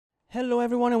Hello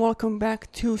everyone and welcome back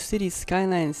to City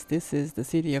Skylines. This is the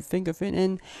city of Vinkeveen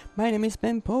and my name is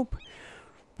Ben Pope.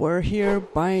 We're here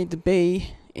by the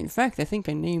bay. In fact, I think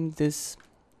I named this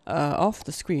off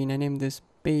the screen. I named this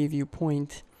Bay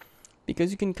Viewpoint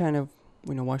because you can kind of,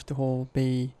 watch the whole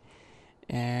bay,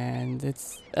 and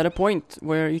it's at a point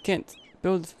where you can't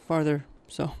build farther.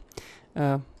 So,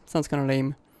 sounds kind of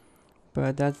lame,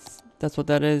 but that's what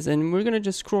that is. And we're gonna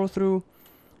just scroll through.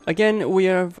 Again, we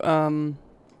have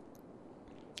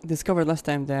discovered last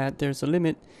time that there's a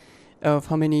limit of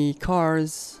how many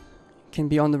cars can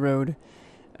be on the road.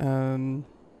 That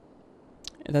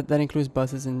includes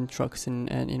buses and trucks and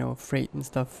freight and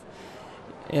stuff.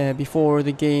 Before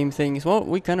the game thinks, well,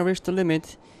 we kind of reached the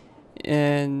limit,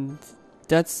 and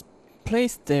that's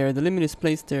placed there. The limit is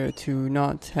placed there to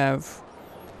not have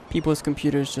people's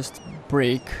computers just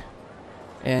break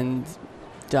and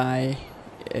die.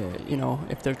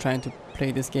 If they're trying to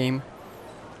play this game.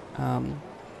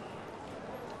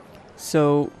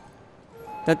 So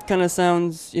that kind of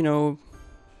sounds,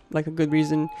 like a good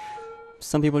reason.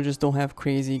 Some people just don't have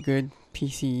crazy good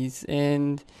PCs,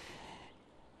 and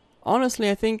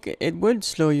honestly, I think it would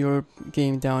slow your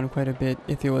game down quite a bit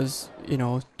if it was,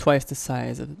 twice the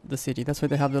size of the city. That's why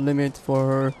they have the limit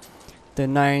for the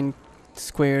 9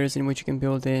 squares in which you can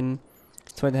build in.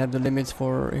 That's why they have the limits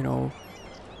for,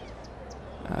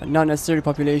 not necessarily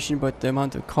population, but the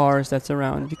amount of cars that's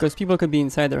around, because people could be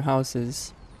inside their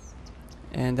houses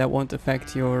and that won't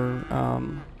affect your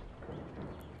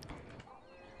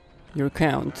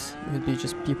count. It would be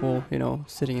just people,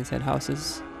 sitting inside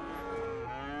houses.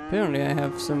 Apparently I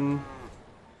have some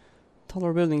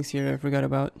taller buildings here I forgot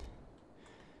about.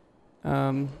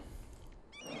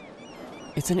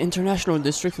 It's an international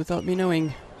district without me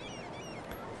knowing.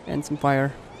 And some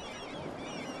fire.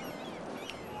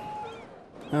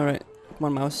 Alright, come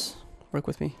on mouse, work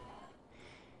with me.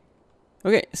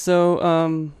 Okay,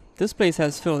 so this place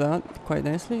has filled out quite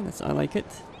nicely. I like it.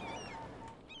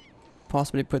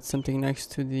 Possibly put something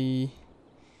next to the,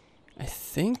 I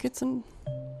think it's a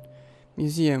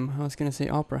museum. I was gonna say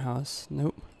opera house.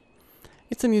 Nope.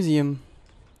 It's a museum.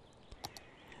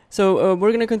 So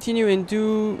we're gonna continue and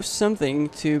do something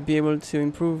to be able to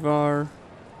improve our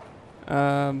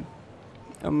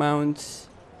amount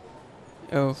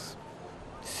of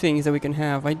things that we can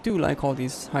have. I do like all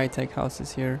these high-tech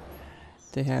houses here.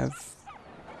 They have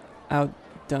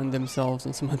outdone themselves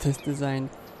on some of this design.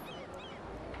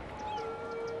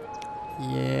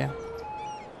 Yeah.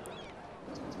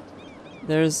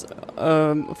 There's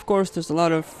of course there's a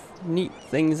lot of neat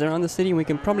things around the city. We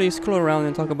can probably scroll around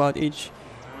and talk about each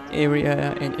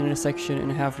area and intersection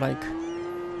and have like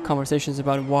conversations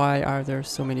about why are there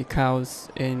so many cows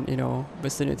in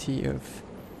vicinity of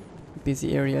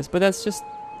busy areas. But that's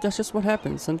just what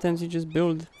happens. Sometimes you just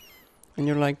build and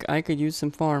you're like, I could use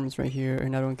some farms right here,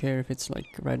 and I don't care if it's like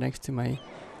right next to my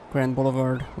Grand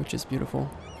Boulevard, which is beautiful.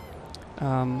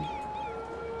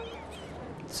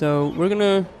 So we're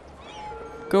gonna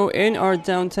go in our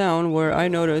downtown, where I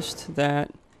noticed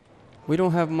that we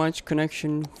don't have much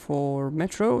connection for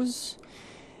metros,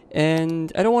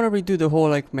 and I don't want to redo the whole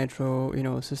like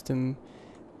metro system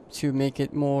to make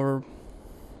it more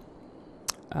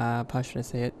how should I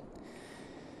say it,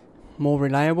 more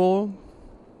reliable.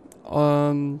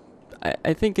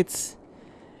 I think it's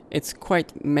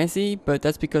quite messy, but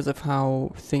that's because of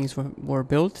how things were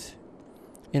built.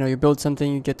 You build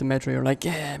something, you get the metro, you're like,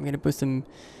 yeah, I'm gonna put some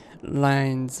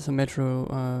lines, some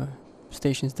metro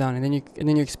stations down, and then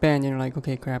you expand, and you're like,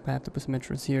 okay, crap, I have to put some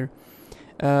metros here.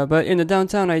 But in the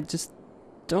downtown, I just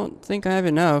don't think I have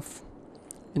enough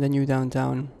in the new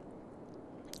downtown,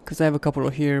 because I have a couple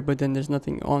here, but then there's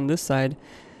nothing on this side.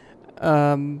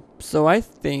 So I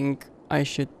think I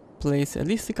should place at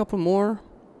least a couple more.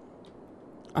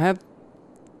 I have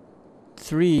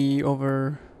 3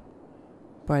 over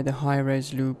by the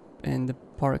high-res loop and the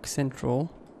Park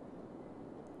Central.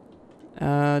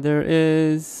 There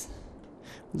is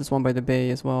this one by the bay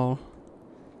as well.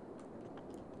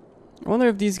 I wonder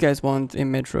if these guys want a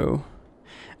metro.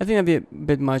 I think that'd be a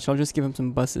bit much. I'll just give them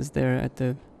some buses there at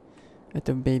the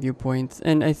Bay Viewpoint,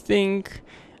 and I think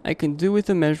I can do with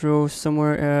a metro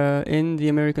somewhere in the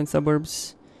American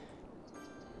suburbs.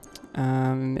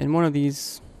 And one of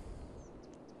these,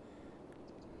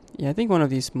 yeah, I think one of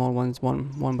these small ones,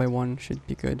 one by one, should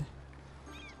be good.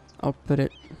 I'll put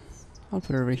it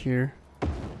over here.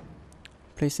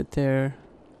 Place it there.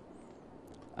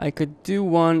 I could do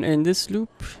one in this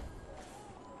loop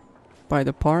by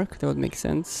the park. That would make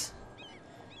sense.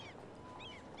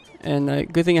 And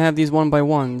good thing I have these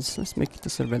 1x1s. Let's make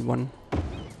this a red one.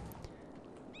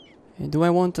 And do I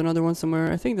want another one somewhere?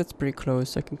 I think that's pretty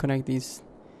close. I can connect these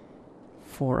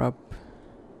 4 up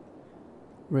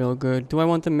real good. Do I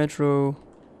want the metro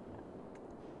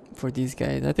for these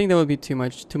guys? I think that would be too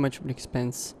much of an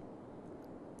expense.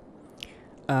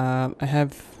 I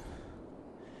have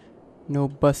no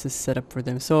buses set up for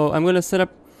them, so I'm gonna set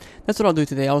up. That's what I'll do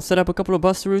today. I'll set up a couple of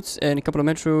bus routes and a couple of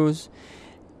metros,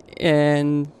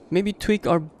 and maybe tweak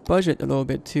our budget a little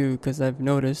bit too, because I've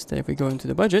noticed that if we go into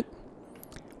the budget,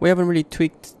 we haven't really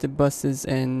tweaked the buses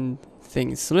and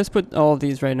things. So let's put all of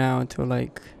these right now to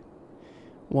like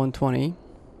 120.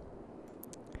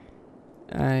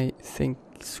 I think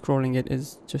scrolling it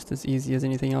is just as easy as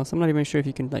anything else. I'm not even sure if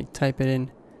you can like type it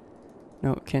in.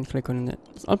 No, can't click on it.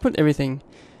 So I'll put everything.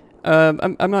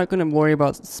 I'm not gonna worry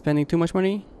about spending too much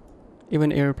money,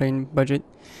 even airplane budget.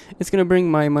 It's gonna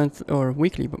bring my month or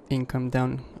weekly income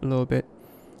down a little bit,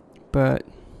 but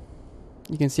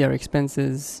you can see our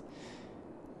expenses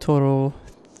total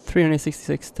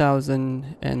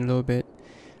 366,000 and a little bit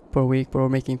per week, but we're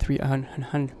making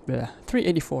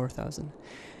 384,000.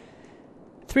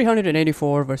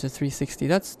 384 versus 360.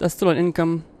 That's still an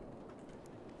income.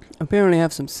 Apparently, I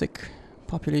have some sick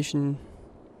population.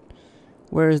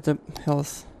 Where is the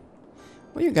health?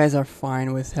 Well, you guys are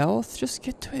fine with health. Just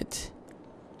get to it.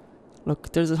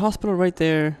 Look, there's a hospital right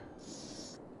there.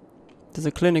 There's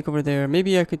a clinic over there.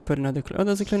 Maybe I could put another oh,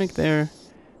 there's a clinic there.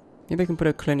 Maybe I can put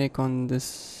a clinic on this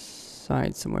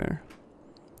side somewhere.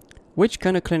 Which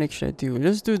kind of clinic should I do?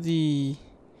 Let's do the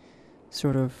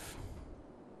sort of,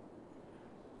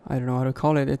 I don't know how to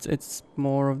call it. It's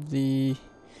more of the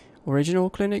original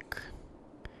clinic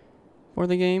for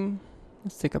the game.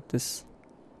 Let's take up this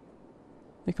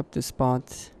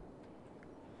spot.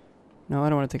 No, I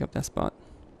don't want to take up that spot.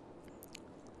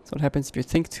 That's what happens if you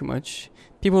think too much.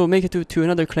 People will make it to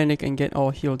another clinic and get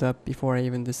all healed up before I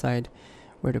even decide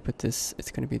where to put this.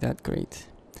 It's going to be that great.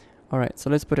 Alright, so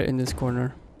let's put it in this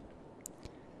corner.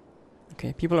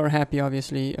 Okay, people are happy,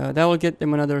 obviously. That will get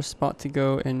them another spot to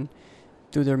go and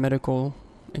do their medical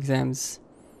exams.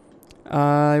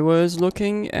 I was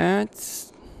looking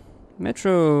at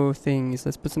metro things.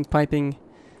 Let's put some piping.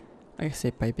 I say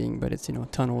piping, but it's, you know,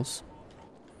 tunnels.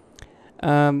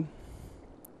 Don't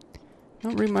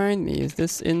remind me, is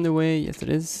this in the way? Yes, it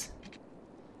is.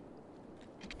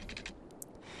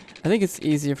 I think it's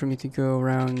easier for me to go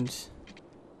around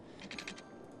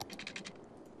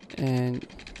and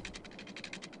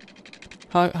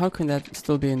how can that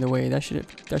still be in the way? That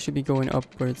should be going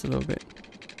upwards a little bit.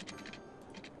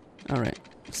 Alright,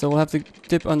 so we'll have to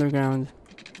dip underground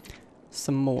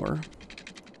some more.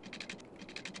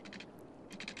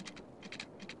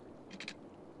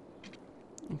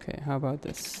 Okay, how about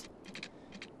this?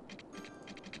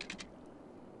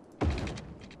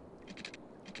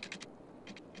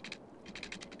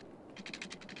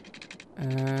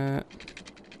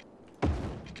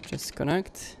 Just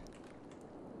connect.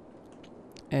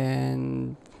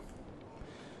 And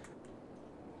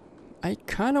I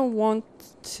kind of want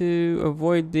to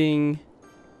avoid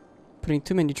putting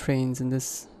too many trains in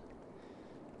this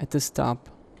at this stop,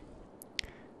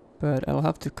 but I'll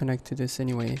have to connect to this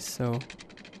anyway. So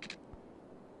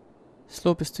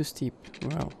slope is too steep.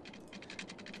 Well,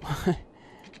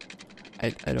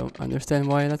 I don't understand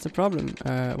why that's a problem.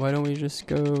 Why don't we just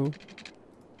go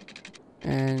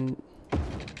and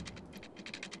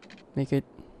make it,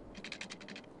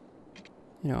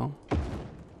 you know,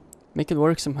 make it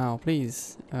work somehow,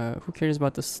 please. Who cares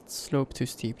about the slope too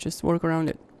steep? Just work around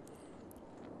it.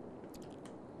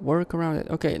 Work around it.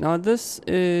 Okay, now this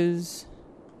is...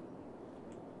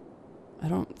 I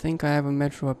don't think I have a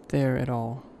metro up there at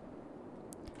all.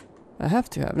 I have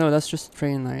to have. No, that's just a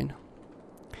train line.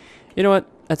 You know what?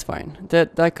 That's fine.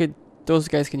 Those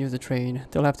guys can use the train.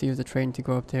 They'll have to use the train to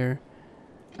go up there.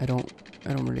 I don't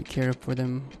really care for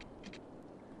them.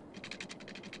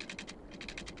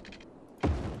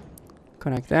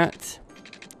 Connect that.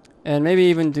 And maybe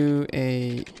even do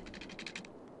a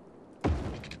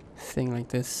thing like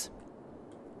this.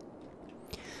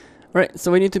 Right,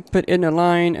 so we need to put in a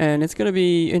line, and it's gonna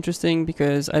be interesting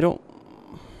because I don't...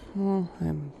 Well,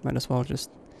 I might as well just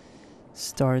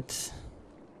start...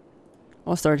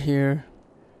 I'll start here.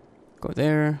 Go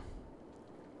there.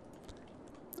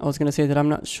 I was gonna say that I'm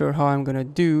not sure how I'm gonna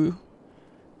do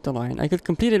the line. I could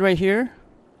complete it right here.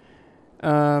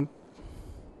 That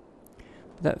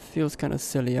feels kind of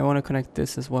silly. I want to connect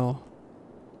this as well.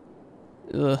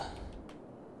 Ugh.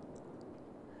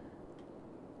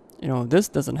 You know, this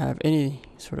doesn't have any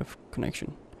sort of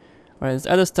connection. Alright, let's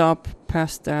add a stop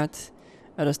past that.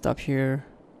 Add a stop here.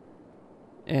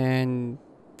 And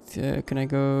can I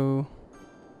go...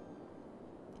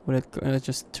 Well, it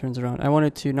just turns around. I want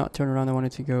it to not turn around. I want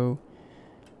it to go,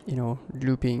 you know,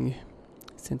 looping.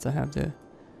 since I have the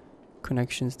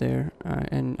connections there,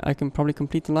 and I can probably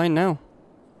complete the line now.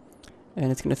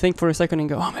 And it's gonna think for a second and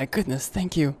go, oh my goodness,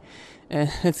 thank you.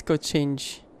 And let's go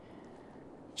change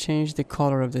the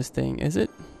color of this thing. Is it?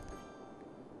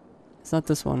 It's not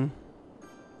this one.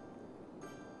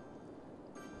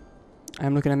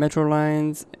 I'm looking at metro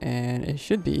lines, and it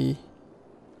should be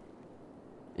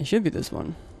this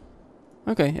one.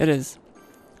 Okay, it is.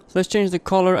 So let's change the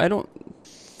color. I don't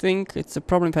think it's a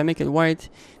problem if I make it white,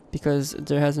 because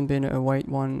there hasn't been a white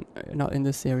one, not in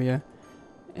this area.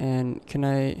 And can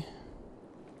I...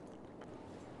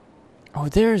 Oh,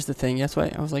 there's the thing. That's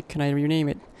why I was like, can I rename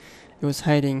it? It was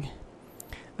hiding.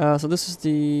 So this is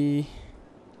the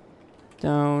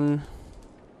downtown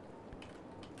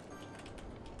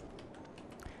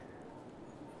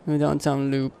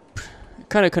loop. It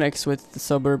kind of connects with the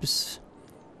suburbs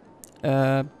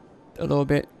a little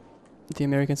bit, the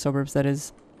American suburbs, that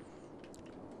is.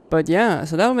 But yeah,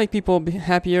 so that'll make people be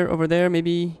happier over there.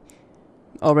 Maybe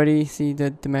already see the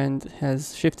demand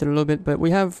has shifted a little bit, but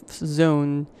we have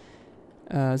zones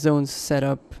set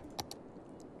up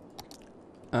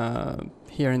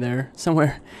here and there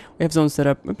somewhere. We have zones set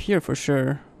up here for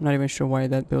sure. I'm not even sure why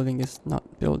that building is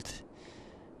not built.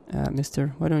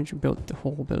 Mister, why don't you build the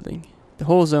whole building, the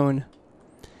whole zone?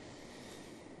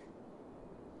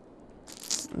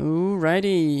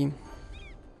 Alrighty.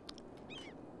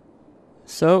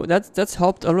 So that's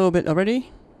helped a little bit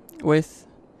already with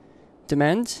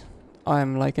demand.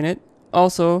 I'm liking it.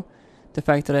 Also, the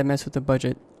fact that I messed with the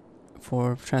budget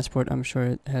for transport, I'm sure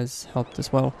it has helped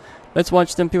as well. Let's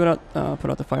watch them put out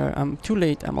the fire. I'm too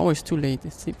late. I'm always too late. I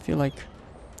feel like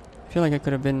I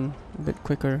could have been a bit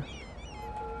quicker.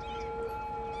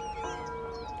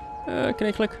 Can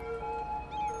I click?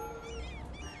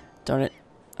 Darn it.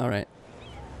 Alright.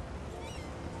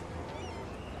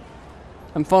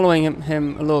 I'm following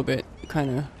him a little bit,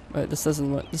 kinda, but this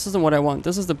isn't what I want.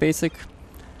 This is the basic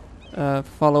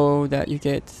follow that you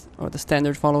get, or the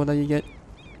standard follow that you get.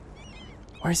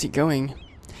 Where is he going?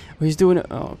 Oh, he's doing it.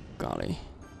 Oh golly,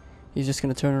 he's just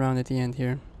gonna turn around at the end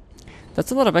here.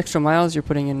 That's a lot of extra miles you're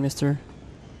putting in, mister.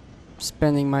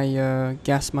 Spending my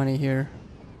gas money here.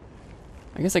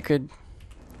 I guess I could...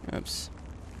 Oops.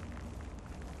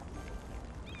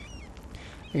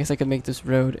 I guess I could make this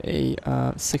road a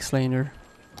 6-laner.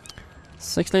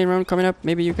 6-lane road coming up.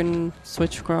 Maybe you can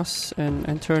switch across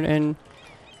and turn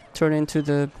into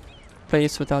the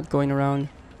place without going around.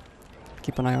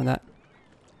 Keep an eye on that.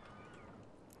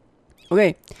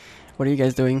 Okay, what are you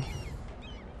guys doing?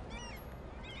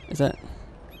 Is that...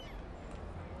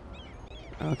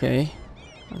 Okay,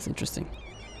 that's interesting.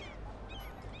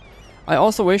 I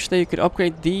also wish that you could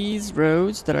upgrade these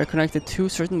roads that are connected to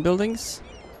certain buildings.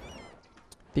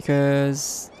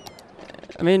 Because,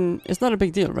 I mean, it's not a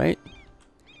big deal, right?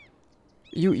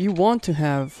 You want to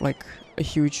have, like, a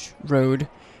huge road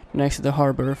next to the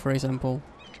harbor, for example.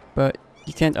 But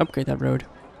you can't upgrade that road.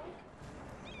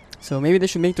 So maybe they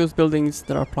should make those buildings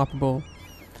that are ploppable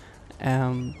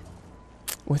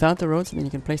without the roads, and then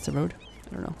you can place the road.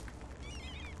 I don't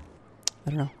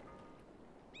know.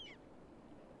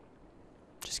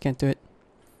 Just can't do it.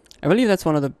 I believe that's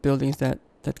one of the buildings that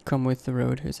come with the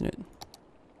road, isn't it?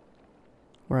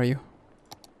 Where are you?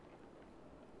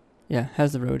 Yeah,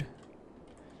 has the road.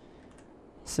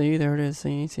 See, there it is.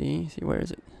 See, where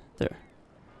is it? There.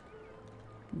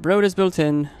 Road is built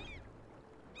in.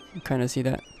 You kind of see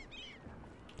that.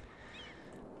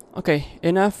 Okay,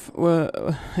 enough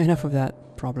of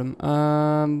that problem.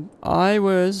 I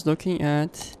was looking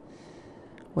at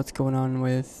what's going on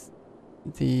with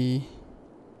the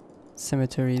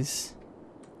cemeteries.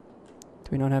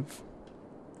 Do we not have...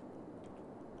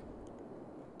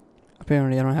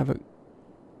 Apparently I don't have a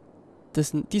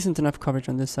decent enough coverage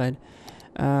on this side.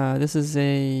 This is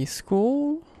a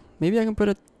school. Maybe I can put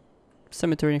a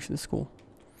cemetery next to the school.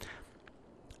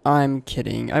 I'm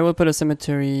kidding. I will put a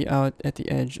cemetery out at the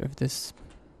edge of this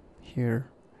here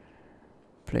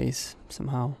place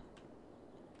somehow.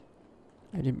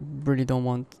 I really don't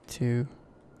want to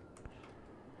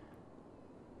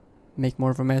make more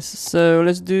of a mess. So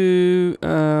let's do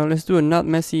a not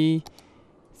messy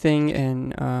thing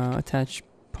and attach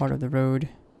part of the road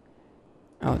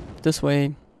out this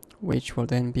way, which will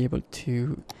then be able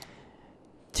to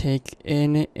take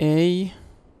in a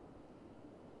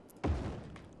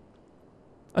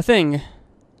thing.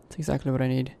 That's exactly what I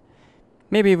need.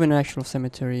 Maybe even an actual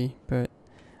cemetery, but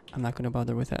I'm not gonna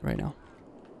bother with that right now.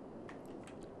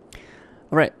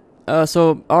 Alright,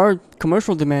 so our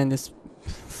commercial demand is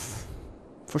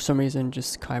for some reason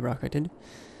just skyrocketed.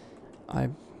 I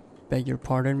beg your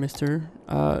pardon, mister.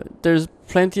 There's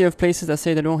plenty of places that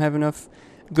say they don't have enough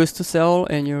goods to sell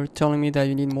and you're telling me that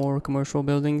you need more commercial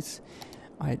buildings,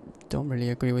 I don't really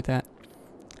agree with that.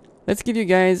 Let's give you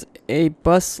guys a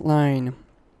bus line.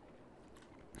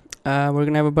 We're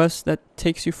gonna have a bus that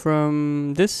takes you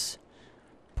from this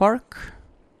park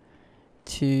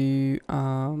to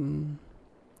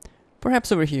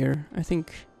perhaps over here. I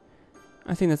think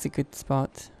that's a good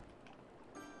spot.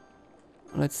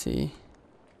 Let's see.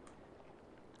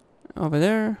 Over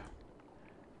there.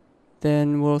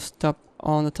 Then we'll stop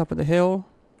on the top of the hill.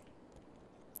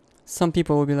 Some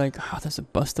people will be like, oh, there's a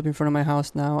bus stop in front of my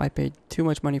house now. I paid too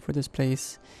much money for this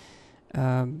place.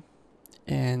 And,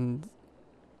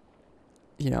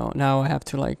 you know, now I have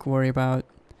to like worry about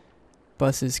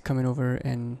buses coming over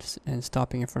and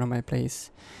stopping in front of my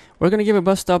place. We're gonna give a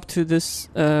bus stop to this,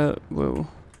 to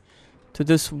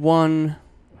this one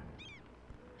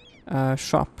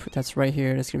shop that's right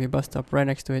here. There's gonna be a bus stop right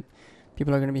next to it.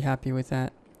 People are gonna be happy with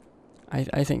that.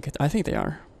 I think they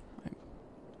are.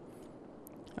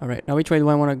 All right, now which way do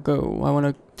I want to go? I want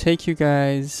to take you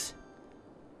guys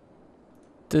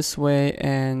this way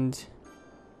and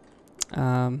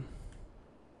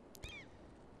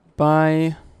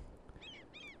by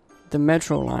the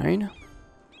metro line,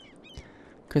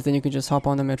 because then you can just hop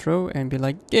on the metro and be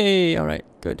like, yay! All right,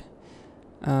 good.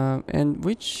 And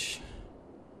which?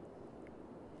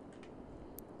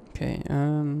 Okay.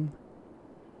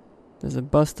 There's a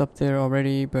bus stop there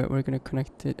already, but we're gonna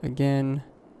connect it again.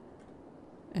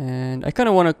 And I kind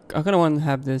of want to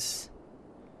have this.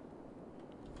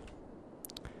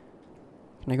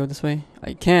 Can I go this way?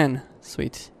 I can.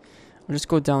 Sweet. I'll just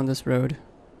go down this road.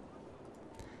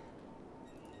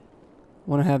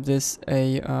 Want to have this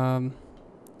a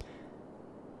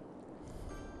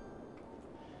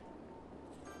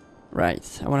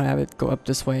right. I want to have it go up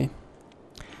this way.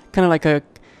 Kind of like a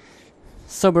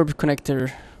suburb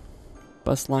connector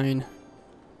bus line.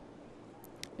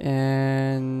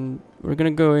 And we're gonna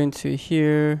go into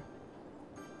here.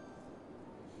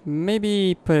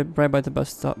 Maybe put it right by the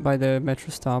bus stop, by the metro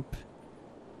stop,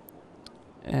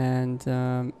 and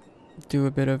do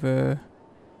a bit of a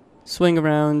swing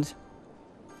around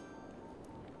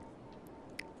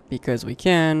because we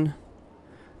can.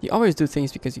 You always do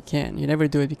things because you can. You never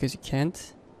do it because you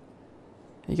can't.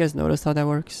 You guys notice how that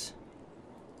works?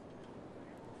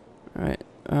 Alright,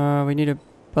 we need a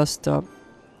bus stop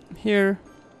here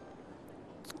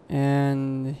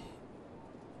and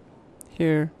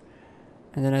here,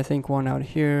 and then I think one out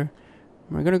here.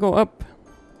 We're gonna go up.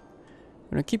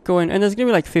 We're gonna keep going, and there's gonna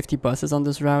be like 50 buses on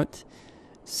this route,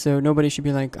 so nobody should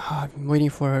be like, oh, I'm waiting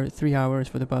for 3 hours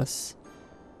for the bus.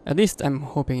 At least I'm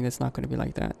hoping it's not gonna be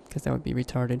like that, because that would be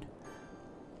retarded.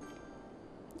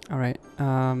 Alright,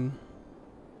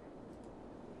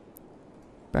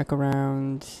 back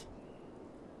around,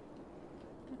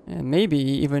 and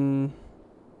maybe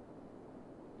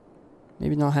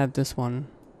not have this one.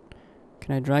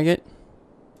 Can I drag it?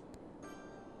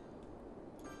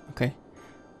 Okay,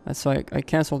 that's why I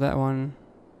canceled that one.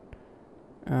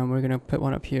 We're gonna put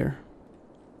one up here.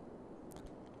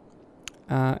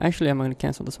 Actually, I'm gonna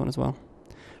cancel this one as well.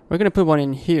 We're gonna put one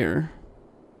in here,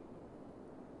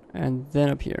 and then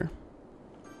up here.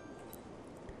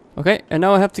 Okay, and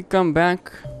now I have to come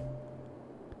back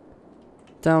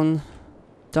down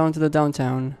to the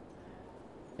downtown.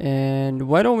 And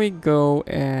why don't we go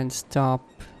and stop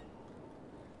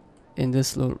in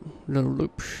this little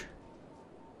loop?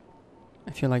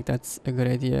 I feel like that's a good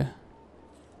idea.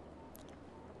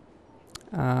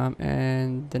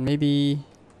 And then maybe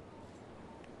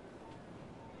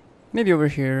over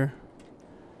here.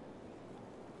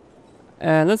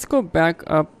 And let's go back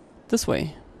up this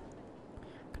way.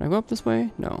 Can I go up this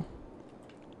way? No.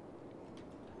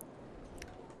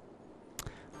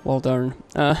 Well darn.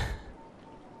 I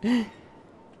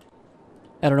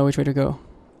don't know which way to go.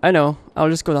 I know. I'll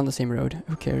just go down the same road.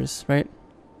 Who cares, right?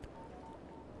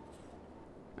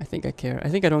 I think I care. I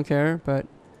think I don't care, but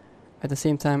at the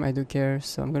same time I do care.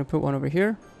 So I'm gonna put one over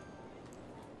here.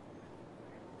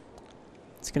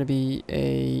 It's gonna be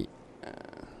a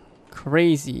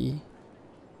crazy.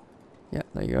 Yeah,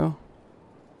 there you go.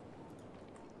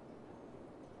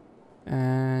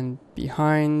 And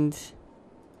behind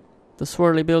the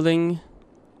swirly building.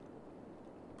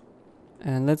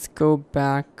 And let's go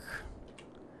back.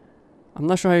 I'm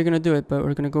not sure how you're gonna do it, but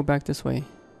we're gonna go back this way.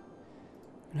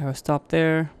 And have a stop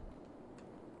there.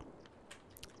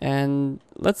 And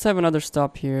let's have another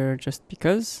stop here just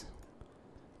because.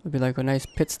 It'll be like a nice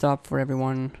pit stop for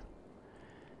everyone.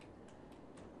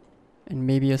 And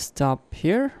maybe a stop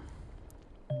here.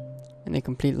 And a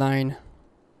complete line.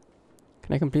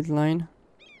 Can I complete the line?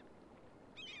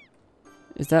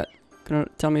 Is that gonna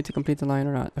tell me to complete the line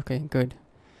or not? Okay, good.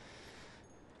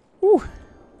 Woo!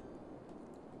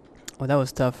 Oh, that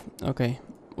was tough. Okay,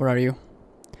 where are you?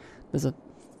 There's a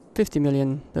 50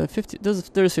 million. There's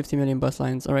 50 million bus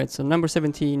lines. All right, so number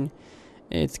 17,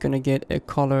 it's gonna get a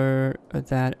color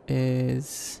that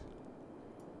is.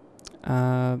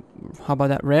 How about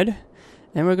that red?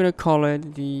 And we're gonna call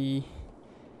it the.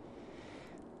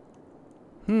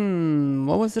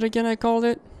 What was it again? I called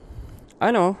it.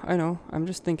 I know. I'm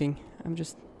just thinking. I'm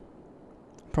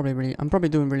probably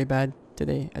doing really bad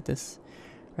today at this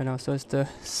right now. So it's the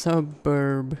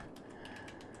suburb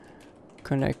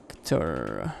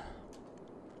connector.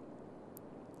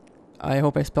 I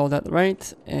hope I spelled that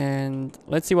right. And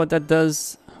let's see what that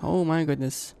does. Oh my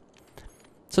goodness.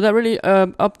 So that really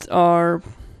upped our.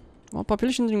 Well,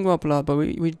 population didn't go up a lot, but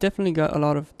we definitely got a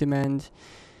lot of demand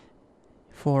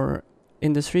for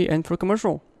industry and for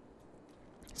commercial.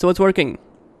 So it's working.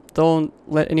 Don't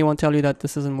let anyone tell you that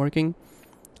this isn't working,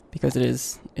 because it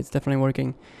is. It's definitely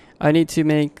working. I need to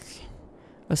make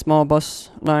a small bus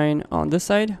line on this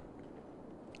side,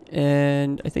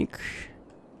 and I think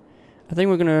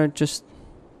we're gonna just.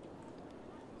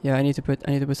 Yeah, I need to put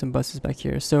some buses back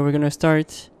here. So we're gonna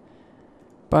start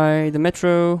by the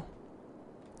metro.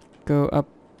 Go up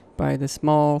by the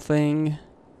small thing.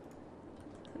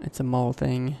 It's a mall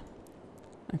thing.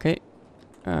 Okay.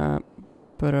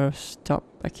 Put a stop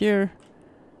back here.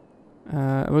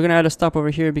 We're gonna add a stop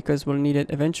over here because we'll need it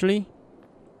eventually.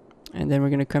 And then we're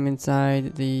gonna come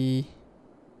inside the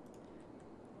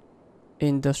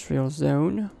industrial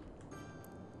zone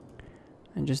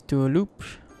and just do a loop.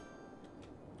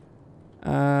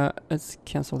 Let's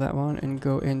cancel that one and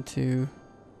go into.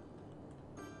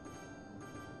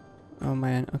 Oh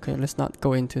man, okay, let's not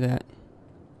go into that.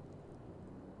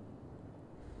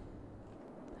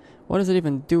 What is it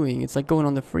even doing? It's like going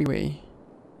on the freeway.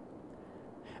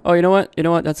 Oh, you know what?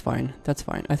 That's fine. That's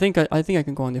fine. I think I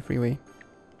can go on the freeway.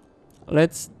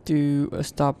 Let's do a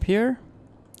stop here.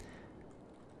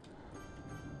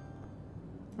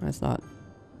 Let's not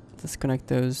disconnect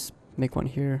those. Make one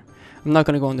here. I'm not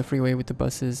gonna go on the freeway with the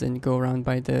buses and go around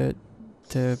by the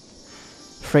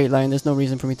freight line. There's no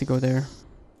reason for me to go there.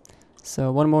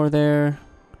 So one more there,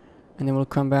 and then we'll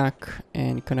come back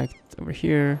and connect over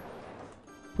here.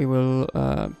 We will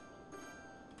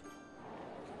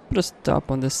put a stop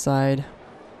on this side.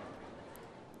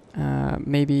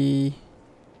 Maybe.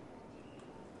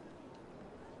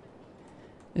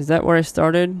 Is that where I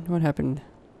started? What happened?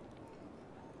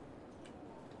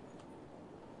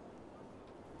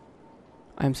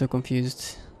 I'm so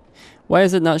confused. Why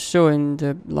is it not showing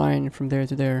the line from there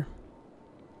to there?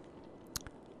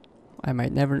 I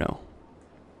might never know.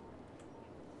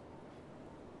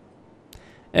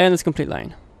 And it's complete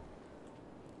line.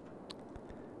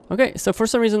 Okay, so for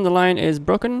some reason the line is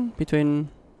broken between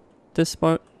this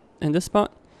spot and this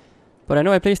spot. But I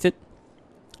know I placed it.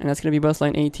 And that's going to be bus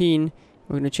line 18.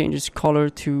 We're going to change its color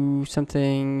to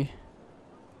something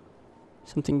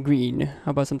green.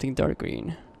 How about something dark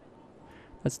green?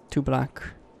 That's too black.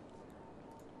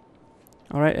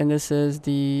 Alright, and this is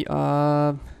the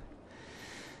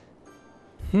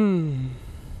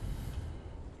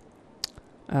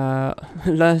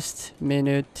last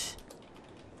minute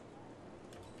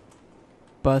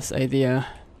bus idea.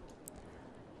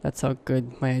 That's how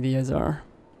good my ideas are.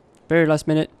 Very last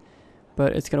minute,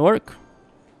 but it's gonna work.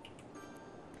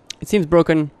 It seems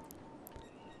broken.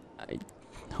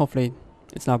 Hopefully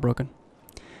it's not broken.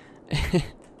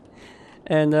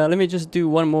 And let me just do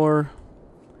one more.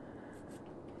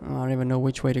 I don't even know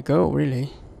which way to go,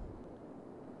 really.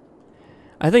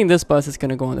 I think this bus is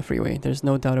gonna go on the freeway. There's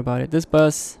no doubt about it. This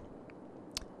bus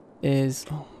is...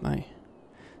 Oh my.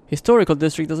 Historical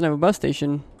district doesn't have a bus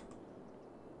station.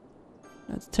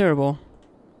 That's terrible.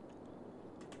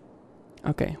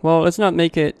 Okay, well, let's not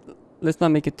make it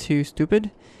too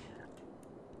stupid.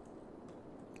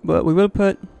 But we'll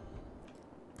put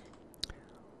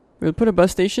a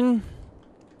bus station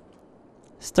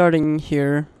starting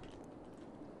here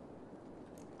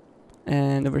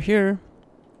and over here.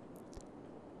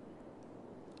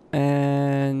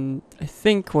 And I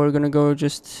think we're gonna go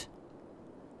just...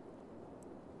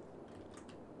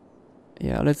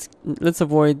 Yeah, let's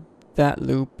avoid that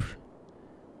loop.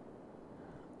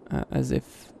 As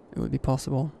if it would be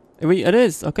possible. It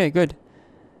is! Okay, good.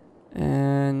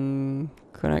 And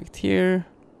connect here.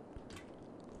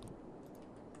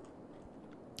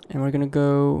 And we're gonna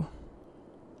go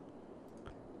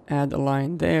add a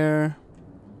line there.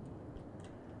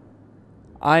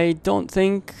 I don't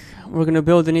think we're gonna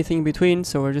build anything in between,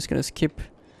 so we're just gonna skip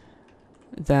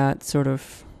that sort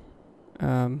of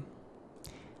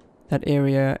that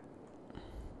area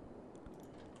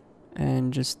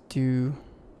and just do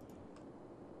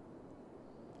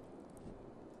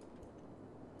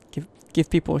Give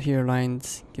people here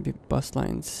lines. Give people bus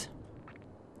lines.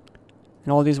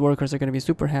 And all these workers are gonna be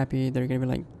super happy. They're gonna be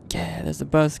like, yeah, there's a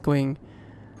bus going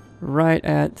right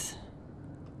at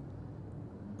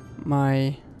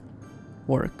my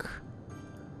work.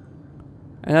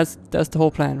 And that's the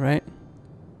whole plan, right?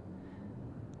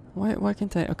 Why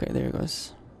can't I? Okay, there it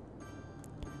goes.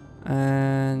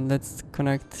 And let's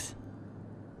connect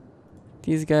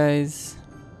these guys.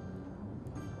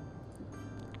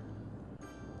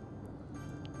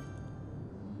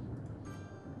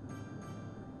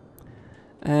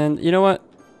 And you know what?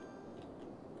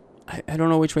 I don't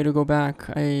know which way to go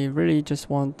back. I really just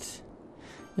want...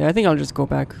 Yeah, I think I'll just go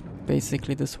back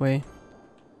basically this way.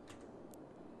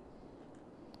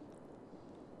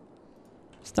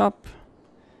 Stop.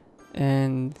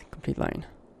 And complete line.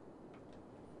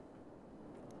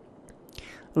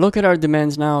 Look at our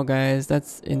demands now, guys.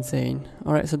 That's insane.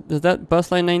 Alright, so is that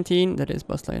bus line 19? That is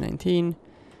bus line 19.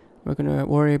 We're gonna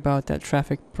worry about that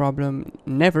traffic problem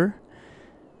never.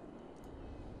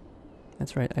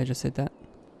 That's right, I just said that.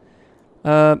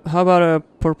 How about a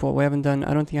purple? We haven't done...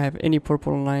 I don't think I have any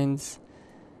purple lines.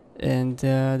 And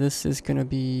this is gonna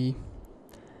be...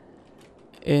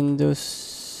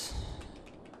 Industry's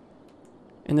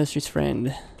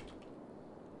friend.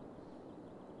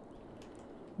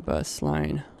 Bus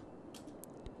line.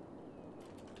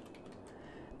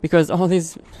 Because all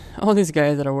these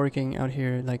guys that are working out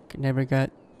here like never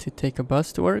got to take a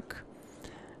bus to work.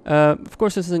 Of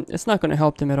course it's not going to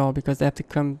help them at all because they have to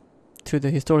come to the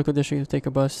historical district to take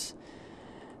a bus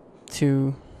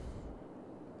to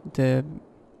the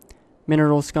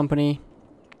minerals company.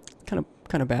 Kind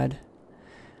of bad.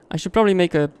 I should probably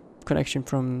make a connection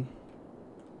from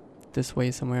this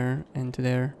way somewhere and to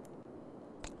there.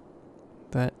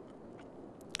 But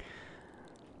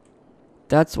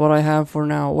that's what I have for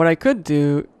now. What I could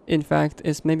do, in fact,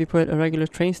 is maybe put a regular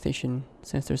train station,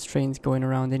 since there's trains going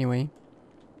around anyway.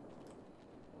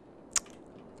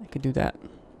 I could do that.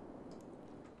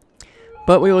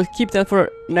 But we will keep that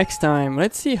for next time.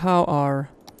 Let's see how our...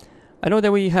 I know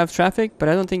that we have traffic, but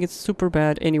I don't think it's super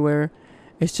bad anywhere.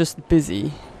 It's just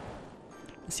busy.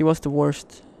 Let's see what's the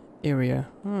worst area.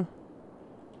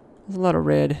 There's a lot of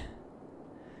red.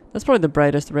 That's probably the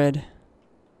brightest red.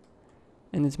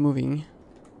 And it's moving.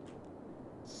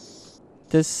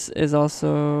 This is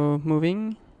also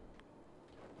moving.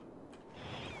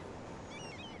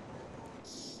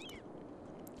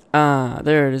 Ah,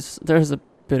 there it is. There's a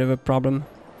bit of a problem.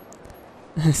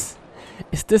 It's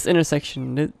this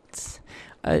intersection.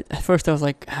 At first I was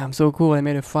like, I'm so cool, I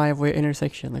made a 5-way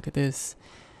intersection, look at this.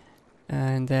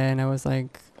 And then I was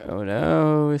like, oh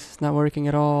no, it's not working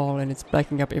at all, and it's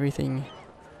backing up everything.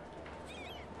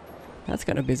 That's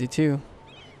kind of busy too.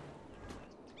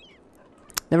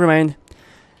 Never mind.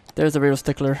 There's a real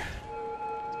stickler.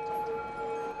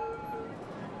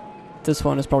 This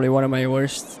one is probably one of my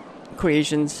worst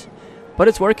creations, but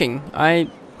it's working. Yeah.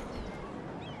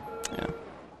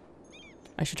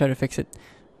 I should try to fix it,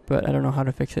 but I don't know how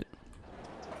to fix it.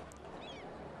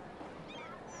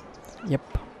 Yep.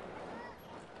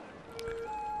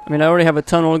 I mean, I already have a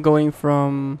tunnel going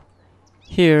from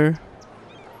here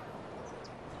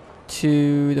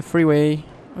to the freeway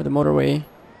or the motorway,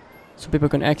 so people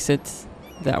can exit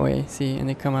that way, see, and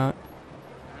they come out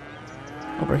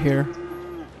over here.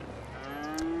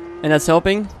 And that's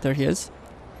helping. There he is.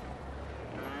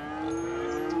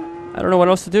 I don't know what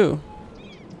else to do.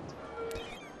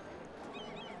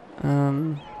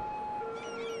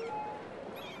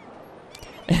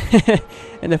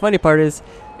 And the funny part is,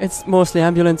 it's mostly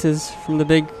ambulances from the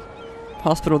big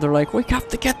hospital. They're like, we have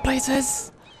to get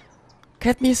places.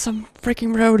 Get me some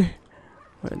freaking road.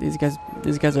 What are these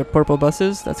guys are purple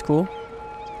buses. That's cool.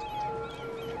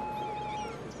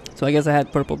 So I guess I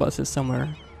had purple buses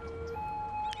somewhere.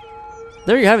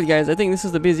 There you have it, guys. I think this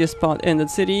is the busiest spot in the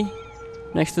city,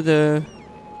 next to the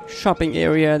shopping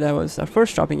area. That was our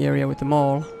first shopping area with the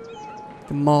mall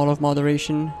of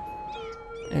moderation.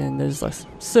 And there's like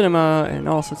cinema and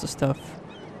all sorts of stuff.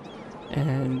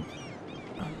 And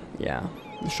yeah,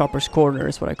 the shopper's corner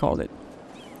is what I called it.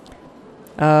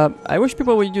 I wish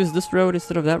people would use this road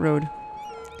instead of that road.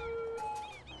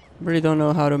 Really don't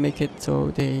know how to make it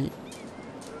so they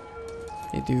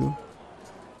do.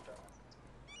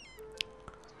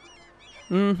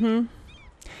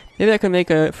 Maybe I can make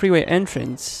a freeway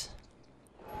entrance.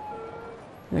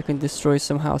 I can destroy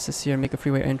some houses here and make a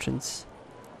freeway entrance.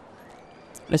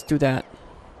 Let's do that.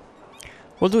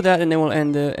 We'll do that and then we'll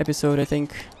end the episode, I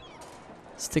think.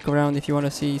 Stick around if you want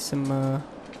to see some...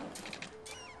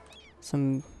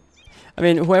 I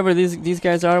mean, whoever these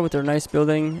guys are with their nice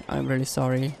building, I'm really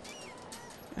sorry.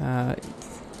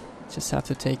 Just have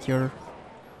to take your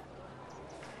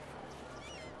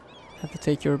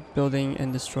building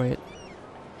and destroy it.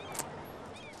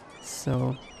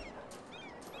 So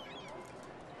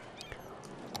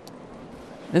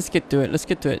let's get to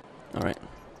it. Alright.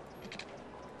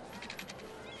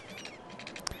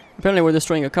 Apparently we're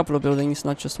destroying a couple of buildings,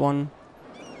 not just one.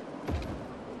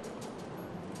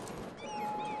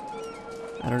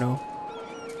 I don't know.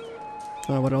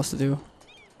 Don't know what else to do.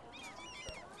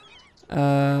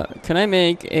 Can I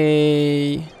make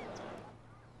a...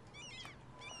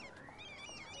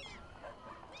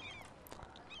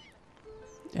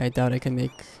 I doubt I can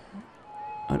make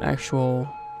an actual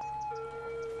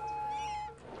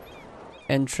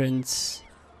entrance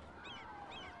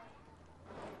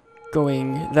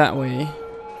going that way.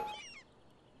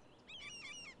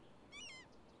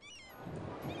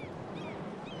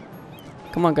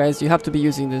 Come on guys, you have to be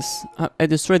using this. I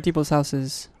destroyed people's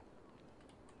houses.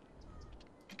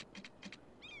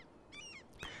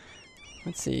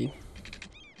 Let's see.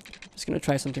 Just gonna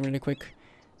try something really quick.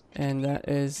 And that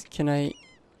is, can I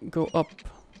go up?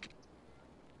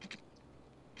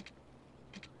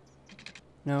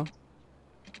 No.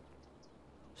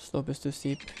 Slope is too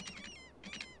steep.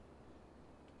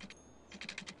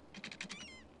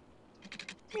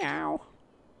 Meow.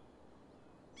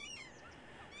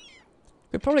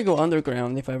 Could probably go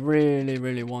underground if I really,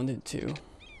 really wanted to.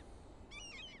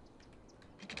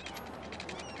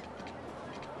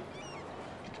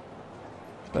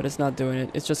 But it's not doing it.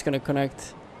 It's just gonna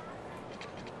connect.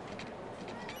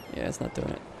 Yeah, it's not doing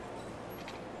it.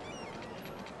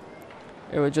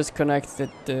 It would just connect the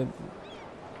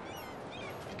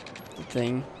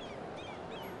thing.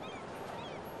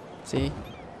 See? It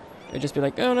would just be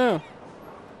like, oh no!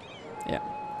 Yeah.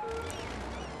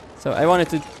 So I wanted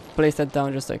to place that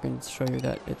down just so I can show you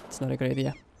that it's not a good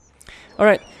idea.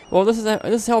 Alright, well this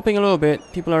is helping a little bit.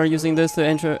 People are using this to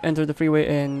enter the freeway,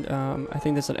 and I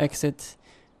think there's an exit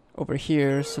over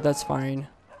here, so that's fine.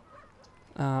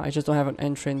 I just don't have an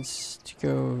entrance to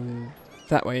go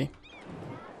that way.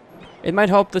 It might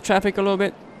help the traffic a little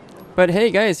bit, but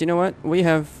hey guys, you know what? We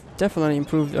have definitely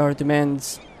improved our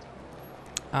demands.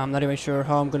 I'm not even sure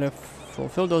how I'm gonna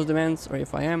fulfill those demands, or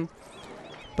if I am,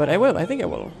 but I will. I think I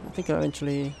will. I think I will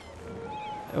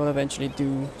eventually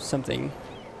do something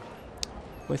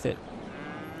with it.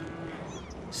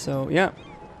 So yeah,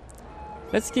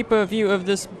 let's keep a view of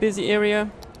this busy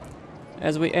area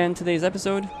as we end today's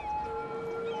episode.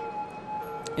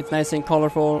 It's nice and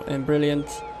colorful and brilliant,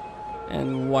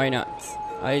 and why not?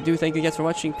 I do thank you guys for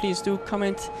watching. Please do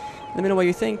comment, let me know what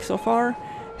you think so far.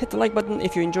 Hit the like button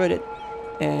if you enjoyed it,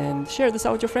 and share this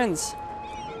out with your friends.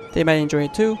 They might enjoy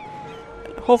it too.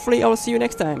 Hopefully I will see you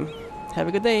next time. Have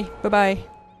a good day. Bye bye.